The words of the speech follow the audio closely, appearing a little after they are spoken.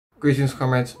Greetings,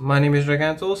 comrades. My name is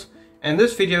Gigantals, and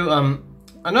this video,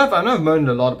 I know I've moaned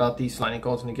a lot about these lightning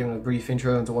cults and given a brief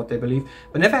intro into what they believe,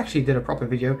 but never actually did a proper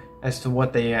video as to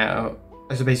what they,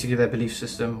 as to basically their belief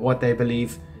system, what they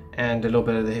believe, and a little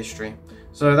bit of the history.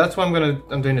 So that's why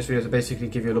I'm doing this video, to basically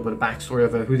give you a little bit of backstory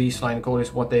over who these lightning cult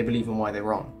is, what they believe, and why they're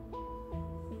wrong.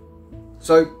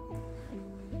 So,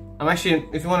 I'm actually,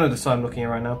 if you want to decide, I'm looking at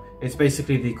right now, it's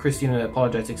basically the Christian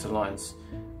Apologetics Alliance.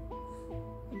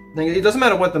 It doesn't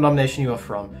matter what denomination you are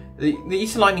from. The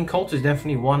Eastern Lightning Cult is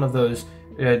definitely one of those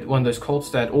cults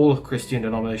that all Christian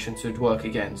denominations should work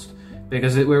against,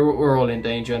 because we're all in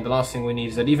danger, and the last thing we need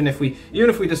is that even if we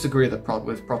disagree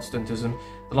with Protestantism,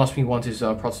 the last thing we want is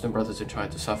our Protestant brothers in trying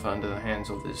to suffer under the hands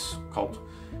of this cult.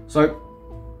 So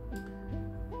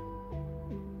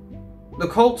the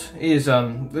cult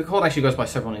actually goes by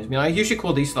several names. I mean, I usually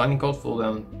call the Eastern Lightning Cult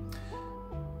for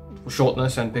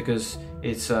shortness and because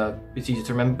it's easy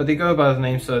to remember, but they go by the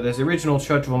name. So there's the original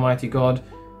Church of Almighty God,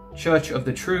 Church of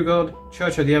the True God,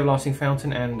 Church of the Everlasting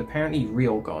Fountain, and apparently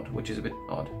Real God, which is a bit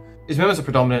odd. Its members are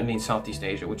predominantly in Southeast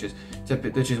Asia, which is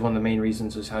one of the main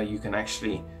reasons is how you can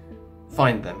actually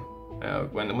find them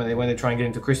when they try and get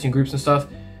into Christian groups and stuff.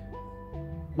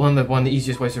 One of the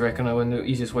easiest ways to recognize, one of the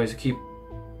easiest ways to keep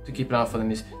an eye out for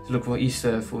them is to look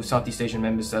for Southeast Asian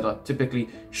members that are typically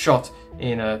shot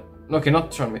in a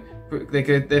not shot.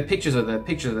 Their pictures of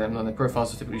them on their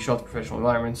profiles are typically shot in professional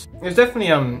environments. There's definitely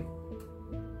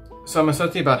some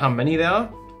uncertainty about how many there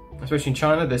are, especially in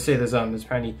China. They say there's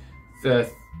apparently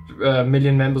a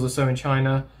million members or so in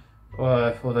China,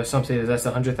 although some say there's less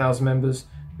than 100,000 members.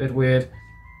 A bit weird.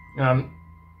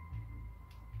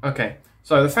 Okay,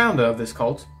 so the founder of this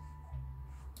cult,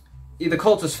 the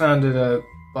cult was founded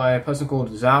by a person called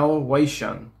Zhao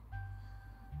Weishan,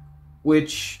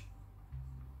 which,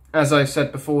 as I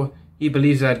said before, he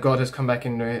believes that God has come back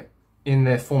in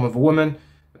the form of a woman,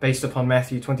 based upon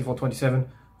Matthew 24:27.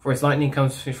 For his lightning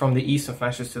comes from the east and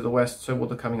flashes to the west, so will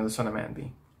the coming of the Son of Man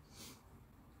be.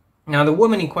 Now, the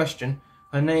woman in question,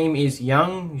 her name is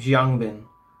Yang Jiangbin,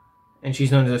 and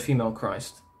she's known as a female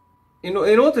Christ. In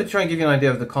order to try and give you an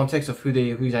idea of the context of what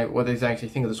they actually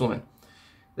think of this woman,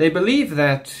 they believe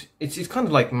that it's kind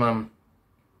of like,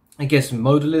 I guess,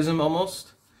 modalism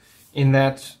almost, in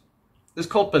that this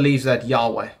cult believes that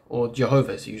Yahweh, or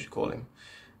Jehovah as you should call him,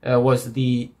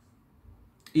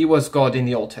 he was God in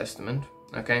the Old Testament.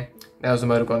 Okay, that was the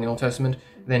mode of God in the Old Testament.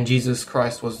 Then Jesus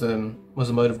Christ was the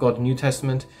mode of God in the New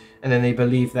Testament, and then they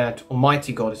believe that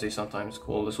Almighty God, as they sometimes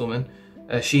call this woman,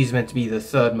 she's meant to be the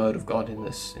third mode of God in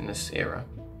this era.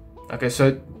 Okay,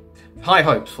 so high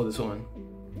hopes for this woman.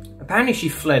 Apparently, she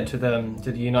fled to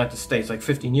the United States like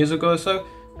 15 years ago or so.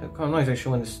 I'm not exactly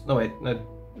sure when this. No wait, no.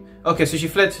 Okay, so she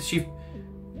fled.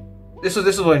 This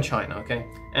was all in China. Okay,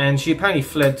 and she apparently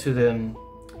fled to the.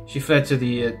 She fled to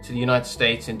the United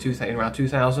States in around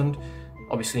 2000,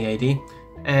 obviously AD,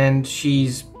 and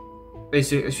she's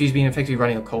been effectively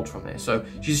running a cult from there. So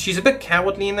she's a bit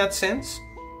cowardly in that sense,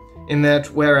 in that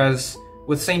whereas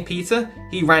with Saint Peter,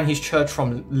 he ran his church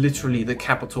from literally the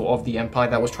capital of the empire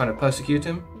that was trying to persecute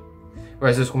him,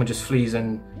 whereas this woman just flees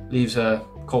and leaves her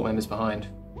cult members behind.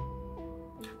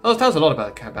 That tells a lot about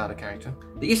a character.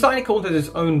 The Eastern Lightning Cult has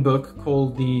its own book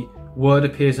called The Word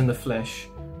Appears in the Flesh,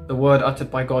 the word uttered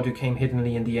by God who came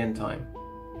hiddenly in the end time,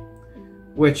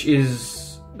 which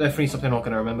is definitely something I'm not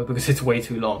going to remember because it's way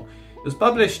too long. It was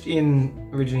published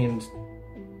originally in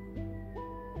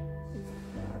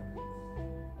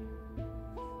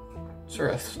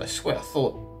sorry, I swear I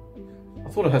thought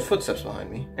I heard footsteps behind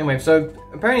me. Anyway, so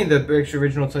apparently the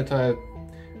original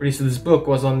release of this book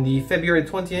was on the February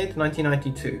 28th,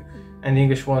 1992, and the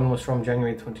English one was from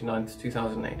January 29th,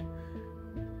 2008.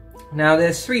 Now,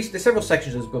 there's several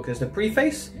sections of this book. There's the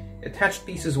preface, attached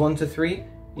pieces 1 to 3,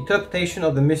 interpretation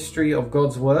of the mystery of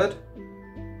God's Word,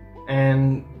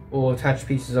 or attached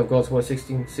pieces of God's Word 6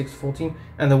 to 14,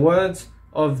 and the words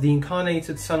of the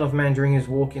incarnated Son of Man during his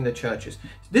walk in the churches.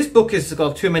 This book has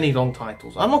got too many long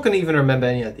titles. I'm not going to even remember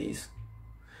any of these.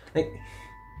 Like,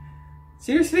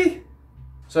 seriously?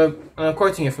 So, I'm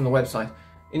quoting it from the website.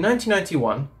 In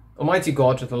 1991, Almighty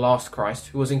God, the last Christ,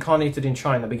 who was incarnated in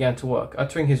China, began to work,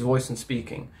 uttering his voice and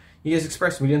speaking. He has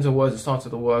expressed millions of words and started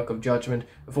the work of judgment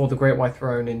before the great white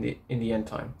throne in the end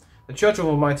time. The Church of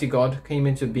Almighty God came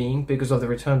into being because of the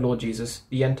returned Lord Jesus,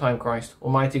 the end time Christ,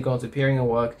 Almighty God's appearing and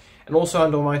work, and also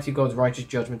under Almighty God's righteous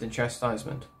judgment and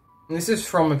chastisement. And this is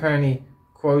from apparently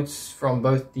quotes from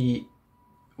both the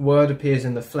Word Appears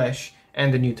in the Flesh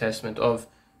and the New Testament of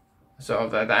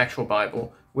the actual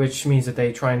Bible, which means that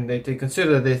they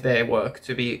consider their work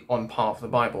to be on par with the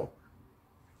Bible.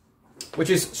 which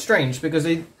is strange because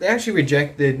they actually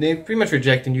they pretty much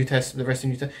reject the New Testament, the rest of the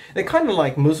New Testament. They're kind of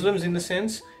like Muslims in the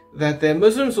sense that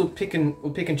Muslims will pick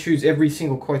and choose every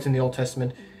single quote in the Old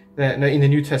Testament, in the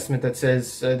New Testament that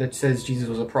says Jesus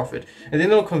was a prophet, and then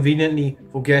they'll conveniently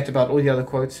forget about all the other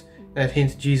quotes that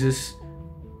hint Jesus.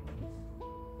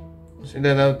 So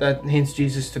that hints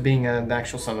Jesus to being the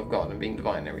actual Son of God and being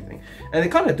divine and everything. And they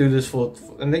kind of do this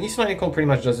and the Eastern Lightning pretty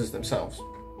much does this themselves.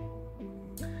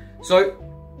 So,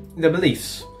 the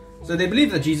beliefs. So they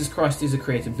believe that Jesus Christ is a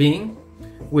created being,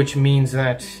 which means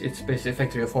that it's basically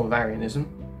effectively a form of Arianism,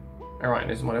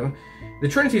 whatever. The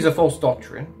Trinity is a false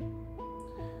doctrine.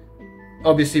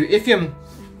 Obviously, if you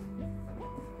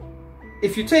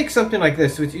take something like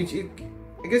this, which I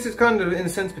guess it's kind of in a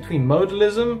sense between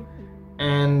modalism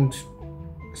and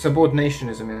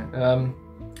subordinationism,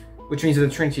 which means that the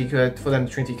Trinity for them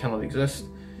the Trinity cannot exist.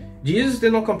 Jesus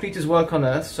did not complete his work on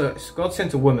earth, so God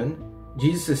sent a woman,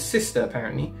 Jesus' sister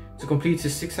apparently, to complete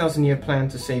his 6,000-year plan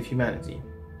to save humanity.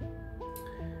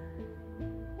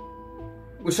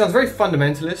 Which sounds very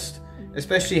fundamentalist,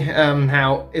 especially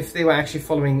how if they were actually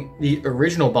following the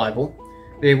original Bible,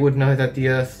 they would know that the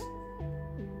earth,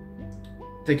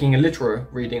 taking a literal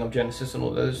reading of Genesis and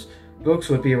all those books,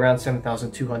 would be around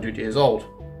 7,200 years old.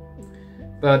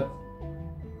 But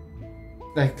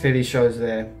that clearly shows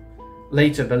their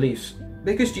later beliefs.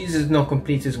 Because Jesus did not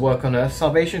complete his work on earth,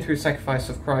 salvation through the sacrifice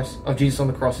of Jesus on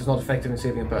the cross is not effective in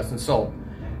saving a person's soul.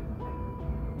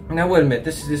 Now, I will admit,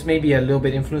 this may be a little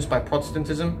bit influenced by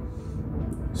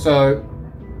Protestantism. So,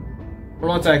 I'm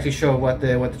not exactly sure what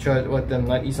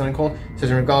the Eastern call says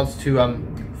in regards to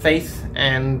faith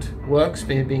and works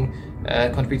being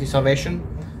contributing salvation,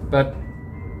 but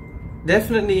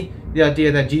definitely the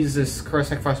idea that Jesus'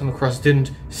 sacrifice on the cross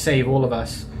didn't save all of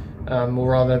us,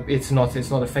 or rather, it's not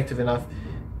effective enough.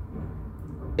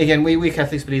 Again, we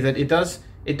Catholics believe that it does,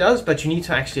 but you need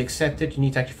to actually accept it. You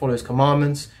need to actually follow his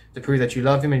commandments to prove that you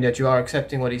love him and that you are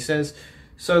accepting what he says.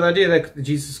 So the idea that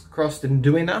Jesus' cross didn't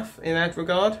do enough in that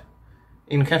regard,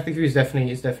 in Catholic view, is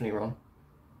definitely wrong.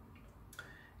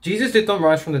 Jesus did not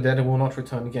rise from the dead and will not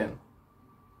return again.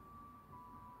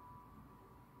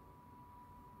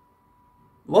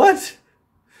 What?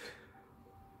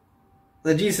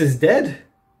 That Jesus is dead?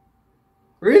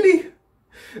 Really?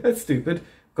 That's stupid.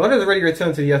 God has already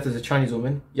returned to the earth as a Chinese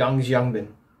woman, Yang Jiangbin.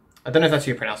 I don't know if that's how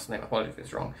you pronounce the name. I apologize if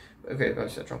it's wrong. Okay,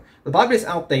 that's wrong. The Bible is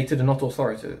outdated and not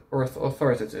authoritative.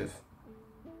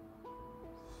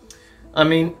 I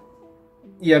mean,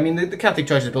 yeah, the Catholic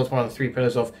Church is built upon the three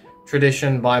pillars of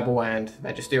tradition, Bible, and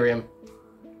magisterium.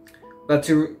 But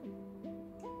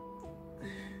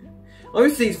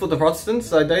obviously, for the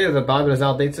Protestants, the idea that the Bible is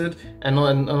outdated and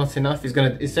not enough is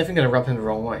definitely going to rub him the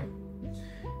wrong way.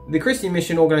 The Christian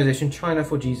mission organization China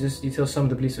for Jesus details some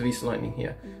of the beliefs of Eastern Lightning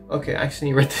here. Okay, I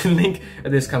actually read the link that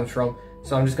this comes from,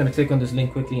 so I'm just going to click on this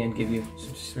link quickly and give you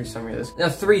some summary of this. There are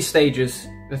three stages,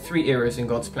 the three eras in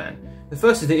God's plan. The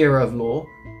first is the era of law,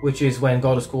 which is when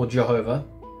God is called Jehovah.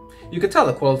 You can tell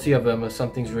the quality of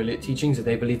some things really teachings that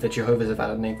they believe that Jehovah is a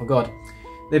valid name for God.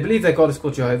 They believe that God is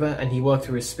called Jehovah, and he worked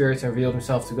through his spirit and revealed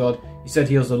himself to God. He said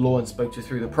he was the law and spoke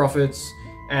through the prophets,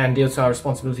 and it's our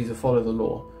responsibility to follow the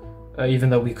law. Even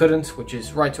though we couldn't, which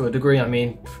is right to a degree. I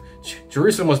mean,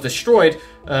 Jerusalem was destroyed,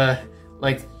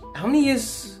 like, how many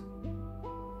years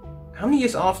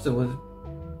after the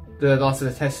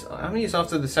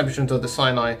establishment of the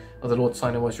Sinai, of the Lord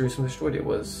Sinai, was Jerusalem destroyed? It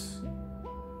was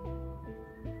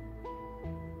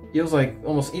like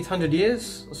almost 800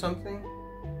 years or something.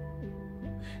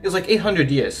 It was like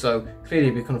 800 years, so clearly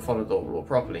we couldn't follow the law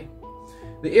properly.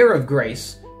 The era of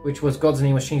grace, which was God's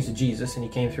name was changed to Jesus, and he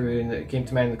came to man in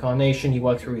the incarnation. He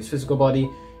worked through his physical body.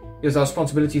 It was our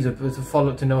responsibility to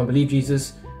follow, to know and believe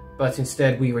Jesus, but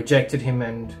instead we rejected him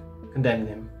and condemned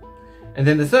him. And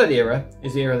then the third era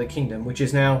is the era of the kingdom, which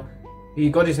is now,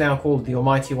 God is now called the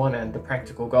Almighty One and the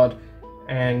practical God,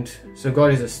 and so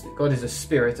God is a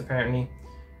spirit apparently.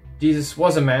 Jesus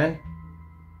was a man.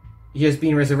 He has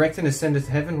been resurrected and ascended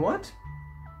to heaven. What?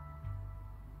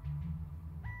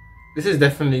 This is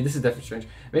definitely strange.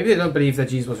 Maybe they don't believe that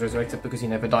Jesus was resurrected because he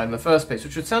never died in the first place,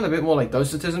 which would sound a bit more like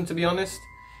Docetism, to be honest.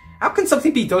 How can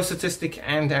something be Docetistic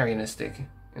and Arianistic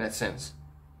in that sense?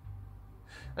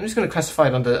 I'm just going to classify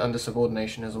it under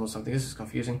subordinationism or something. This is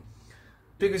confusing.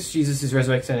 Because Jesus is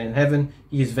resurrected in heaven,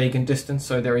 he is vague and distant,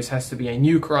 so there has to be a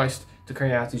new Christ to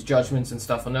carry out his judgments and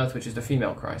stuff on earth, which is the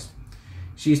female Christ.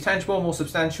 She is tangible, more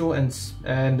substantial, and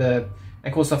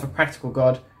calls herself a practical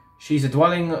God. She's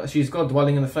God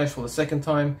dwelling in the flesh for the second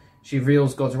time. She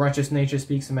reveals God's righteous nature,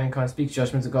 speaks to mankind, speaks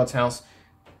judgment to God's house,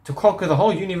 to conquer the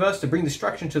whole universe, to bring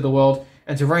destruction to the world,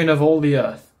 and to reign over all the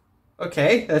earth.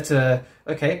 Okay, that's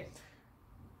okay.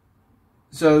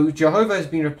 So Jehovah has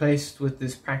been replaced with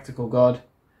this practical God.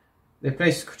 They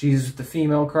replaced Jesus with the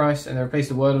female Christ, and they replaced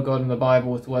the Word of God in the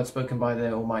Bible with the word spoken by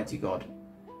the Almighty God.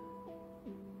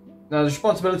 Now the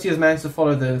responsibility of man is to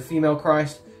follow the female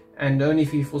Christ, and only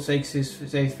if he forsakes his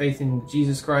faith in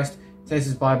Jesus Christ, says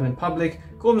his Bible in public,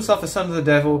 calls himself the son of the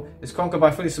devil, is conquered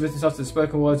by fully submitting himself to the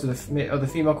spoken words of the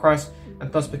female Christ,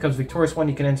 and thus becomes victorious one,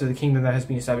 he can enter the kingdom that has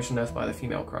been established on earth by the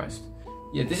female Christ.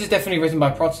 Yeah, this is definitely written by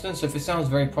Protestants, so if it sounds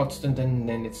very Protestant, then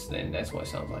that's what it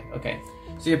sounds like. Okay,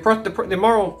 so the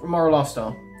moral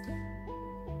lifestyle.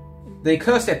 They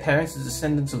curse their parents as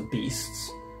descendants of beasts.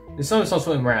 They sell themselves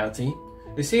for immorality.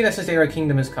 They say that since the era of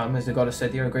kingdom has come, as the God has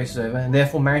said, the era of grace is over, and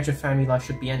therefore marriage and family life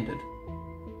should be ended.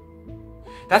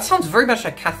 That sounds very much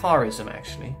like Catharism,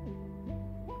 actually.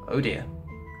 Oh dear.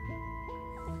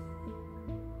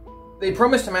 They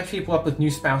promise to match people up with new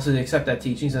spouses that accept their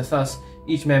teachings, and thus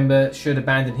each member should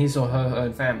abandon his or her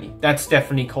own family. That's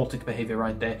definitely cultic behavior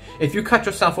right there. If you cut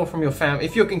yourself off from your family,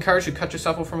 if you're encouraged to cut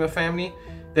yourself off from your family,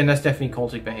 then that's definitely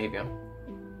cultic behavior.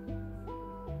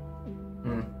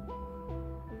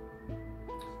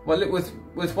 Well,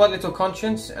 with what little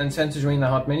conscience and sense remain in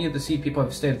their heart, many of the sea people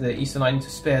have stayed at the Eastern Lightning to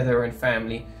spare their own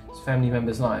family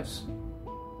members' lives.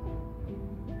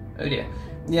 Oh dear.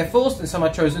 They are forced, and some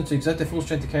are chosen, to exert their full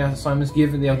strength to carry out assignments they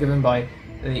are given by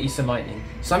the Eastern Lightning.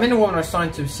 Some men and women are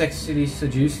assigned to sexually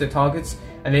seduce their targets,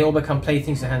 and they all become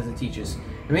playthings in the hands of the teachers.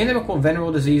 Many of them are called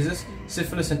venereal diseases,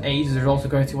 syphilis and AIDS as a result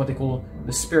of going through what they call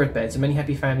the spirit beds, and many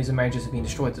happy families and marriages have been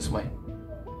destroyed this way.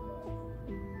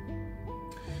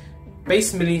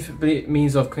 Base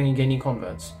means of gaining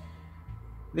converts.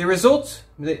 They resort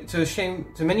to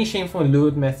many shameful and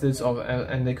lurid methods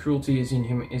and their cruelty is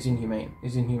inhuman.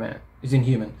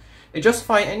 They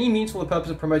justify any means for the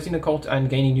purpose of promoting the cult and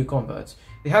gaining new converts.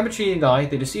 They habitually lie.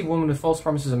 They deceive women with false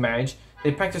promises of marriage.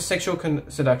 They practice sexual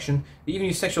seduction. They even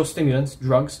use sexual stimulants,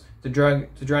 drugs, to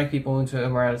drag people into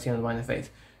immorality and undermine their faith.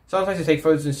 Sometimes they take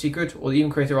photos in secret, or they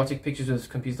even create erotic pictures with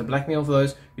computers to blackmail for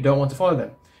those who don't want to follow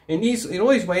them. In all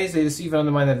these ways, they deceive and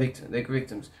undermine their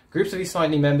victims. Groups of these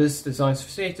lightning members design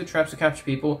sophisticated traps to capture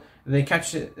people, and they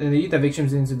lead their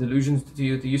victims into delusions to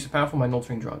the use of powerful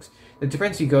mind-altering drugs. They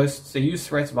depend on ghosts. They use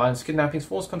threats, violence, kidnappings,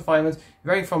 forced confinement,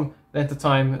 varying from length of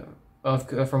time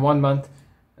from 1 month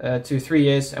to 3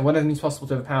 years, and whatever means possible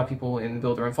to overpower people and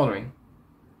build their own following.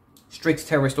 Strict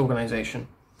terrorist organization.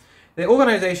 Their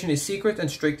organization is secret and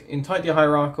strict, and tightly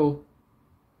hierarchical.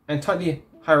 There's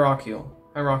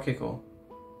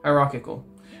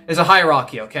a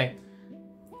hierarchy, okay?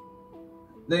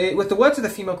 With the words of the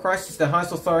female Christ as their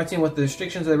highest authority, and with the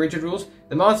restrictions of the rigid rules,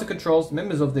 the masters controls,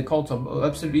 members of the cult are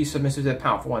absolutely submissive to their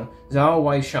powerful one, Zhao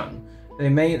Wei Shan. They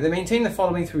maintain their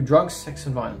following through drugs, sex,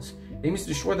 and violence. They aim to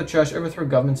destroy the church, overthrow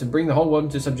governments, and bring the whole world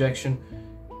into subjection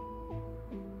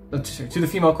to the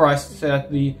female Christ, so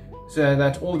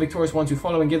that all the victorious ones who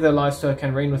follow and give their lives to her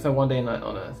can reign with her one day on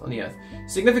the earth.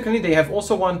 Significantly, they have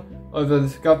also won over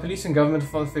the police and government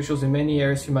officials in many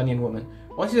areas through money and women.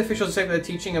 Once these officials accept their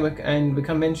teaching and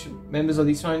become members of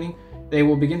these lightning, they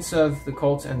will begin to serve the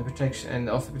cult and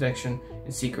offer protection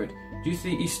in secret. Due to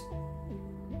the East...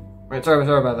 Right, sorry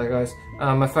about that, guys.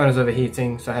 My phone is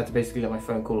overheating, so I had to basically let my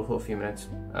phone cool for a few minutes.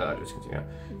 Just continue.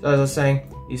 So as I was saying,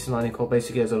 Eastern Lightning Cult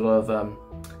basically has a lot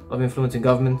of influence in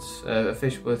governments,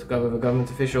 with government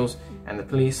officials and the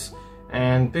police.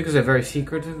 And because they're very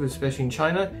secretive, especially in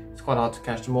China, it's quite hard to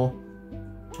catch them all.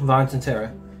 Violence and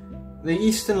terror. The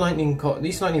Eastern Lightning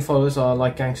followers are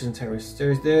like gangsters and terrorists.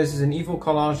 Theirs is an evil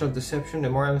collage of deception,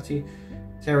 immorality,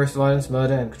 terrorist violence,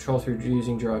 murder, and control through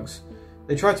using drugs.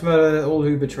 They try to murder all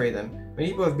who betray them. Many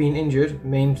people have been injured,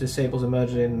 maimed, disabled, and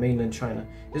murdered in mainland China.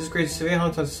 This has created severe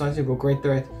harm to society and brought great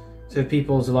threat to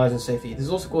people's lives and safety. This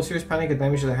has also caused serious panic and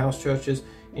damage to the house churches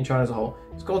in China as a whole.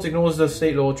 This cult ignores the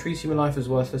state law, treats human life as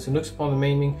worthless, and looks upon the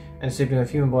maiming and disabling of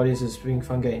human bodies as being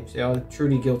fun games. They are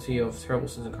truly guilty of terrible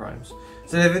sins and crimes.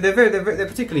 So they're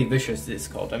particularly vicious, this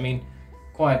cult. I mean,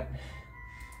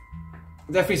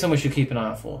 definitely someone should keep an eye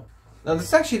out for. Now,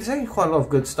 there's actually quite a lot of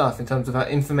good stuff in terms of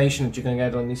information that you're going to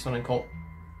get on the Eastern Lightning Cult.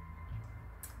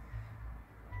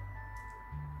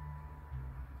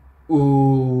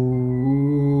 Ooh.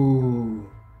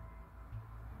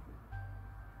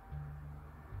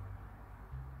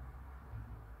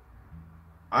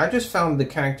 I just found the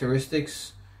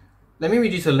characteristics. Let me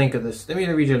read you the link of this. Let me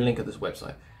read you a link of this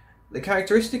website. The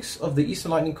characteristics of the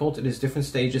Eastern Lightning Cult at its different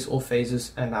stages or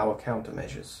phases and our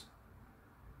countermeasures.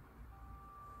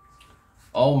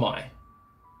 Oh my.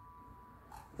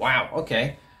 Wow,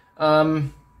 okay.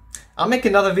 I'll make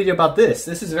another video about this.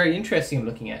 This is very interesting I'm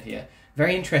looking at here.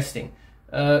 Very interesting.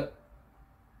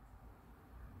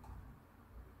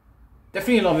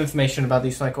 definitely a lot of information about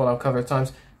these cycle I'll cover at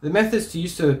times. The methods to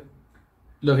use to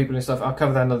lure people and stuff, I'll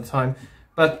cover that another time.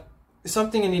 But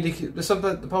something I need to keep, the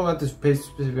point about this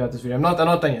specifically about this video, I'm not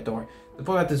done yet, don't worry. The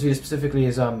point about this video specifically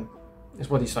is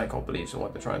what these cycle believes and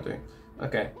what they're trying to do.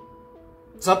 Okay.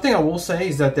 Something I will say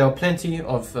is that there are plenty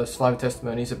of survivor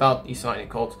testimonies about East Side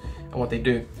cults and what they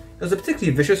do. There's a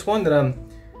particularly vicious one that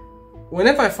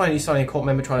whenever I find an East Side cult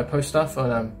member trying to post stuff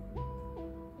on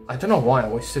I don't know why I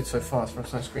always sit so fast from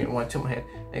the screen. Why I tilt my head?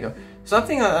 There you go.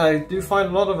 Something I do find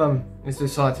a lot of is the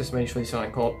side testimonies for East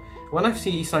Side cult. When I see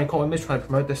East Side cult members trying to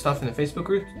promote their stuff in the Facebook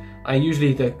groups, I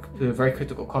usually do a very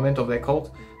critical comment of their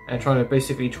cult and trying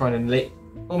to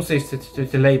almost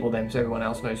to label them so everyone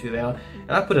else knows who they are.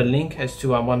 And I put a link as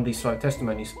to one of these side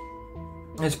testimonies.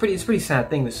 And it's a pretty sad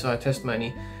thing, this side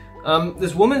testimony.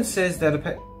 This woman says that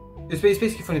it's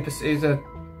basically from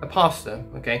a pastor,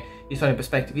 okay, he's telling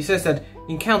perspective. He says that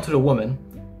he encountered a woman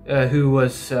who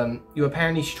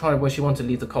apparently she wanted to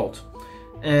leave the cult,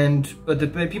 but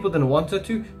the people didn't want her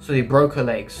to, so they broke her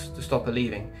legs to stop her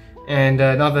leaving. And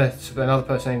another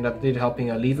person ended up helping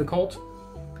her leave the cult,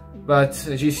 but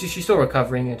she's still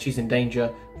recovering and she's in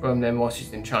danger from them while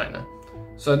she's in China.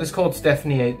 So this cult's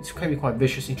definitely it's going to be quite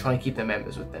vicious in trying to keep their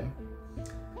members with them.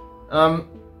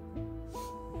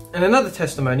 And another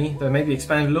testimony that maybe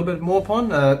expand a little bit more upon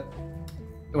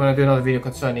when I do another video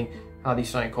concerning how these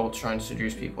Science cults try and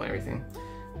seduce people and everything.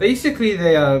 Basically,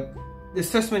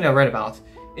 this testimony I read about,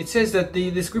 it says that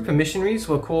this group of missionaries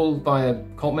were called by a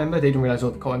cult member. They didn't realize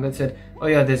what the cult member said. Oh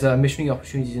yeah, there's missionary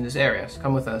opportunities in this area, so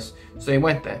come with us. So they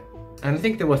went there, and I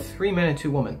think there were 3 men and 2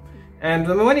 women. And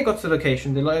when they got to the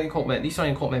location, these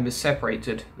Science cult members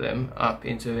separated them up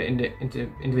into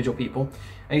individual people,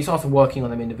 and he started working on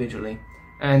them individually.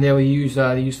 And they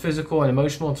used physical and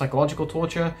emotional and psychological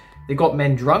torture. They got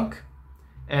men drunk,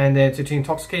 and to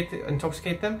intoxicate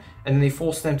them, and then they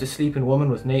forced them to sleep in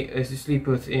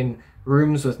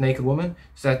rooms with naked women.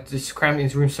 So that this crammed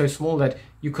into rooms so small that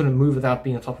you couldn't move without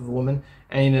being on top of a woman.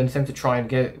 And in an attempt to trying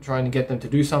to get them to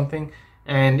do something,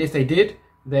 and if they did,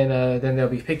 then there'll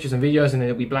be pictures and videos, and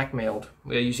they'll be blackmailed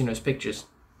using those pictures.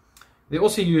 They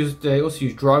also used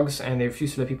drugs, and they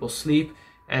refused to let people sleep.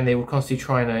 And they were constantly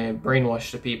trying to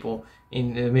brainwash the people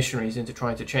in the missionaries into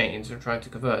trying to change or trying to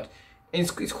convert. And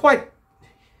it's quite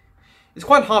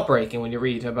heartbreaking when you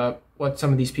read about what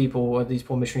some of these people, what these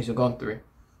poor missionaries have gone through.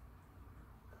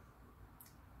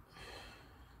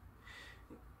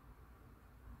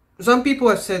 Some people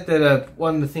have said that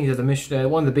one of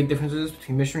the big differences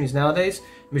between missionaries nowadays,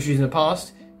 missionaries in the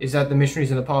past, is that the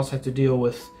missionaries in the past had to deal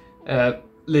with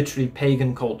literally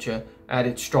pagan culture at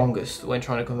its strongest when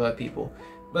trying to convert people.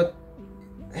 But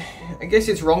I guess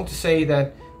it's wrong to say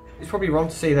that. It's probably wrong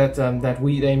to say that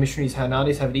the missionaries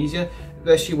nowadays have it easier,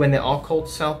 especially when there are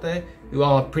cults out there who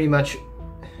are pretty much.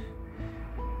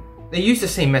 They use the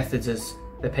same methods as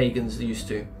the pagans used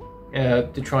to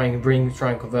try and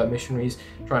convert missionaries,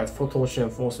 try and torture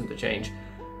and force them to change.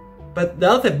 But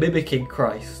now they're mimicking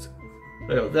Christ.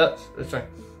 Now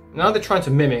they're trying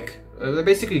to mimic. They're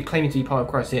basically claiming to be part of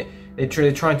Christ.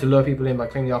 They're trying to lure people in by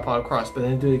claiming they are part of Christ, but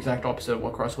then do the exact opposite of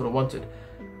what Christ would have wanted.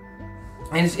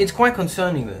 And it's quite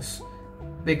concerning, this,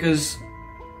 because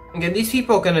again, these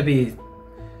people are going to be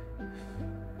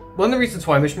one of the reasons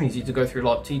why missionaries need to go through a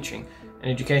lot of teaching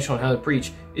and education on how to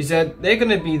preach is that they're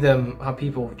going to be how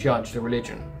people judge the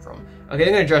religion from. Okay,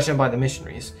 they're going to judge them by the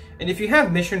missionaries, and if you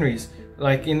have missionaries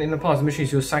like in the past,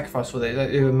 missionaries who were sacrificed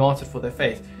who were martyred for their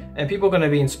faith. And people are going to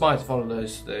be inspired to follow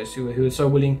those who are so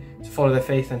willing to follow their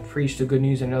faith and preach the good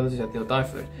news and others that they'll die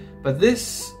for it. But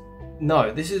this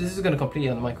is going to completely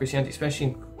undermine Christianity,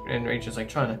 especially in regions like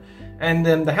China. And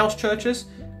the house churches,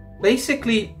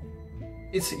 basically,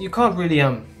 you can't really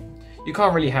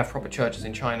have proper churches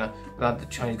in China without the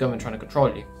Chinese government trying to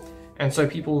control you. And so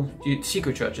people do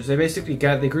secret churches. They basically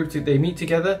they meet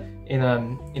together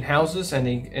in houses, and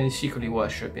they secretly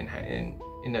worship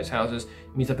in those houses,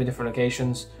 meet up in different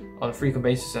locations on a frequent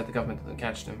basis that the government doesn't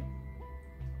catch them.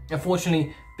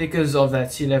 Unfortunately, because of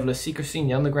that level of secrecy in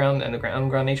the underground and the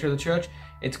underground nature of the church,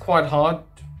 it's quite hard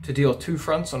to deal with 2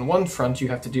 fronts. On one front, you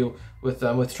have to deal with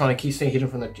trying to stay hidden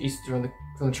from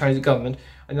the Chinese government,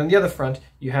 and on the other front,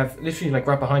 you have literally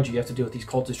right behind you have to deal with these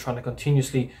cultists trying to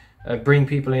continuously bring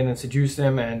people in and seduce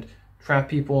them and trap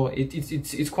people.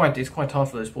 It's quite hard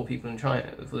for those poor people in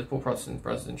China, for those poor Protestant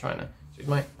brothers in China.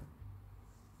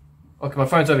 Okay, my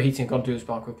phone's overheating. I've got to do this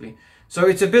part quickly. So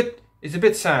it's a bit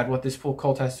sad what these poor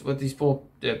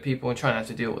people in China have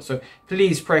to deal with. So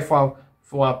please pray for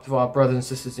our brothers and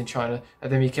sisters in China,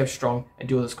 that they be kept strong and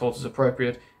deal with this cult as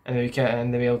appropriate, and they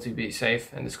be able to be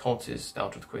safe, and this cult is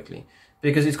dealt with quickly,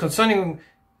 because it's concerning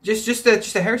just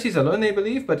the heresies alone they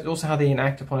believe, but also how they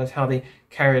enact upon it, how they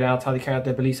carry it out, how they carry out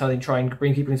their beliefs, how they try and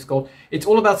bring people into cult. It's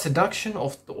all about seduction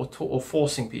or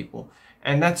forcing people,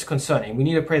 and that's concerning. We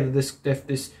need to pray that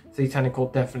this satanic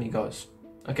cult definitely goes.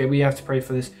 Okay, we have to pray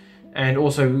for this, and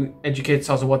also educate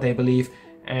ourselves on what they believe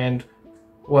and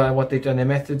what they've done, their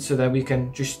methods, so that we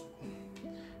can just,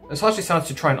 as harsh as it sounds,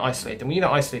 to try and isolate them. We need to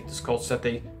isolate this cult so that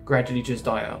they gradually just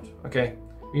die out. Okay,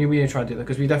 we need to try and do that,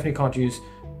 because we definitely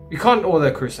can't order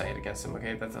a crusade against them.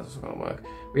 Okay, that's not going to work.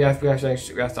 We have to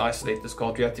isolate this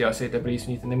cult. We have to isolate their beliefs,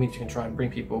 and then we can try and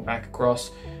bring people back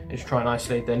across and just try and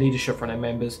isolate their leadership from their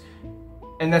members.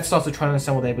 And that starts to try and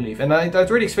understand what they believe. And I've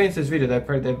already explained in this video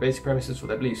their basic premises for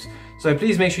their beliefs. So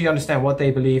please make sure you understand what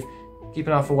they believe, keep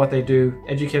an eye for what they do,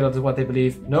 educate others what they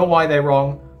believe, know why they're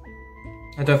wrong,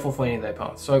 and don't fall for any of their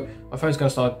paths. So my phone's going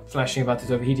to start flashing about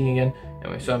this overheating again.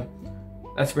 Anyway, so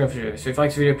that's pretty much the video. So if you like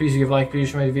this video, please give a like, please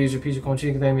share my videos, please comment,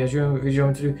 you can as you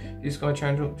video to do.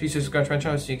 Please subscribe to my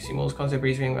channel so you can see more content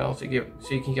briefing, so you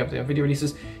can keep up on video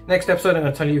releases. Next episode, I'm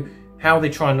going to tell you how they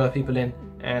try and lure people in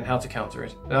and how to counter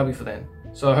it. That'll be for then.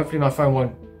 So hopefully my phone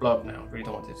won't blow up now. I really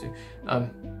don't want it to.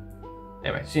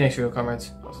 Anyway, see you next video,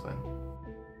 comrades. Also then.